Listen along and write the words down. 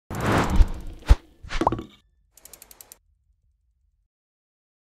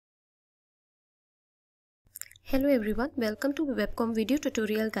Hello everyone, welcome to Webcom video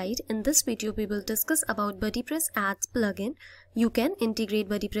tutorial guide. In this video we will discuss about BuddyPress ads plugin. You can integrate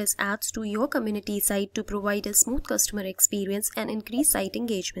BuddyPress ads to your community site to provide a smooth customer experience and increase site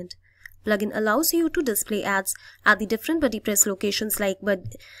engagement. Plugin allows you to display ads at the different BuddyPress locations like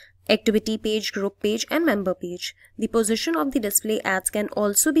activity page, group page and member page. The position of the display ads can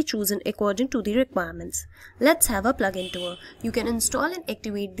also be chosen according to the requirements. Let's have a plugin tour. You can install and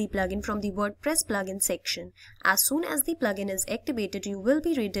activate the plugin from the WordPress plugin section. As soon as the plugin is activated, you will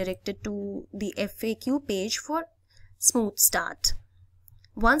be redirected to the FAQ page for smooth start.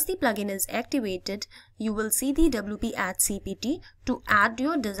 Once the plugin is activated, you will see the WP Ads CPT to add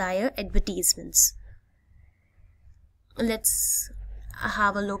your desired advertisements. Let's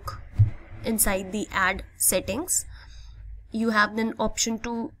have a look inside the ad settings. You have an option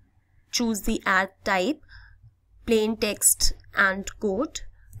to choose the ad type, plain text and quote,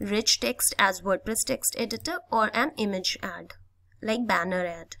 rich text as WordPress text editor, or an image ad like banner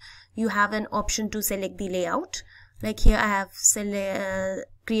ad. You have an option to select the layout. Like here I have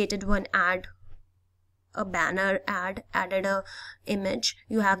created one ad, a banner ad, added a image.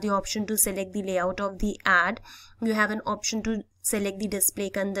 You have the option to select the layout of the ad. You have an option to select the display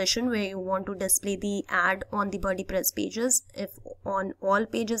condition where you want to display the ad on the BuddyPress pages. If on all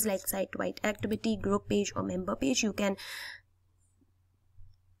pages like site-wide activity, group page or member page, you can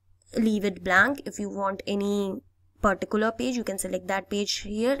leave it blank. If you want any particular page, you can select that page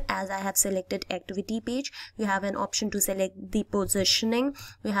here. As I have selected activity page, you have an option to select the positioning.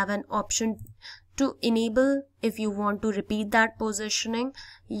 You have an option to enable if you want to repeat that positioning.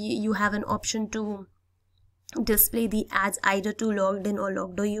 You have an option to display the ads either to logged in or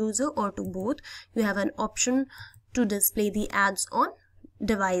logged out user or to both. You have an option to display the ads on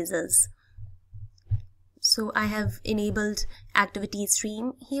devices. So I have enabled activity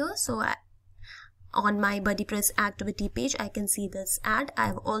stream here. So on my BuddyPress activity page, I can see this ad. I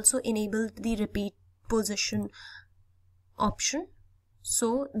have also enabled the repeat position option.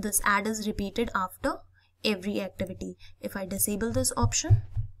 So this ad is repeated after every activity. If I disable this option,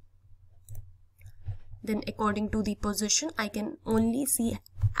 then according to the position, I can only see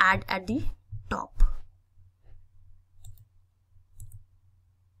ad at the top.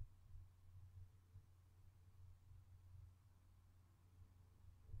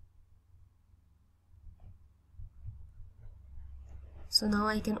 So now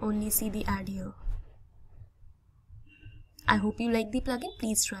I can only see the ad here. I hope you like the plugin.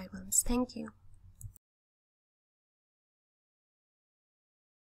 Please try once. Thank you.